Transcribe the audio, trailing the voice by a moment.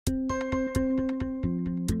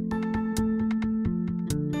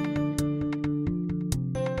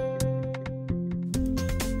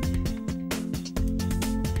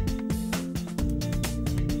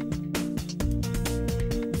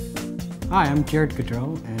Hi, I'm Jared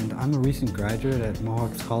Gaudreau, and I'm a recent graduate at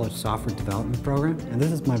Mohawk College Software Development Program. And this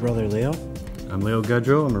is my brother Leo. I'm Leo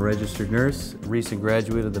Gaudreau. I'm a registered nurse, recent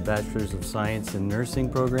graduate of the Bachelor's of Science in Nursing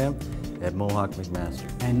program at Mohawk McMaster.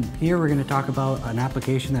 And here we're going to talk about an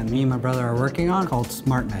application that me and my brother are working on called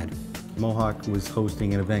SmartMed. Mohawk was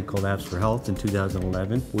hosting an event called Apps for Health in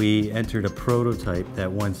 2011. We entered a prototype that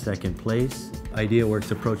won second place.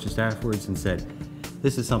 iDeaWORKS approached us afterwards and said,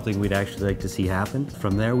 this is something we'd actually like to see happen.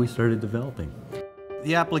 From there, we started developing.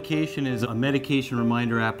 The application is a medication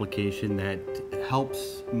reminder application that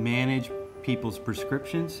helps manage people's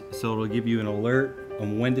prescriptions. So it'll give you an alert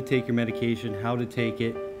on when to take your medication, how to take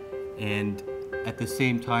it, and at the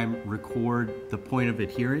same time record the point of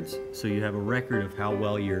adherence so you have a record of how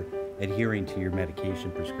well you're adhering to your medication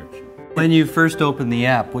prescription. When you first open the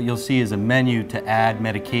app, what you'll see is a menu to add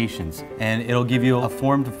medications, and it'll give you a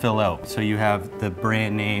form to fill out. So you have the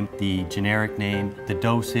brand name, the generic name, the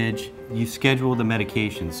dosage. You schedule the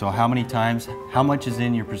medication, so how many times, how much is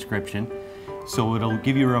in your prescription. So it'll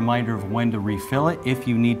give you a reminder of when to refill it if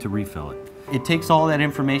you need to refill it. It takes all that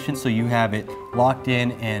information so you have it locked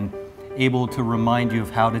in and able to remind you of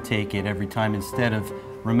how to take it every time. Instead of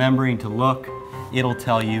remembering to look, it'll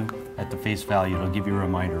tell you at the face value. It'll give you a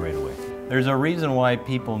reminder right away. There's a reason why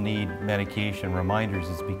people need medication reminders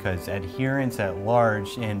is because adherence at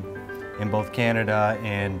large in both Canada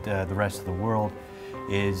and the rest of the world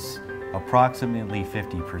is approximately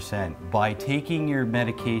 50%. By taking your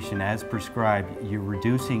medication as prescribed, you're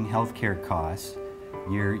reducing healthcare costs,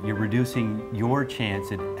 you're reducing your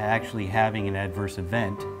chance at actually having an adverse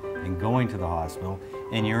event and going to the hospital,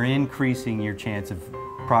 and you're increasing your chance of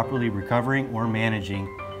properly recovering or managing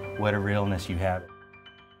whatever illness you have.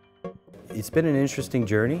 It's been an interesting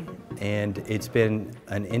journey, and it's been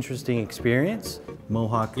an interesting experience.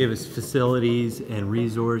 Mohawk gave us facilities and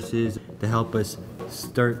resources to help us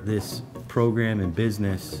start this program and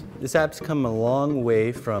business. This app's come a long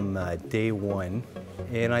way from day one,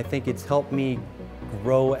 and I think it's helped me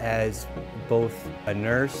grow as both a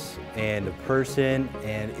nurse and a person,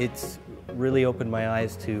 and it's really opened my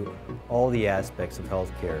eyes to all the aspects of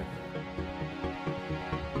healthcare.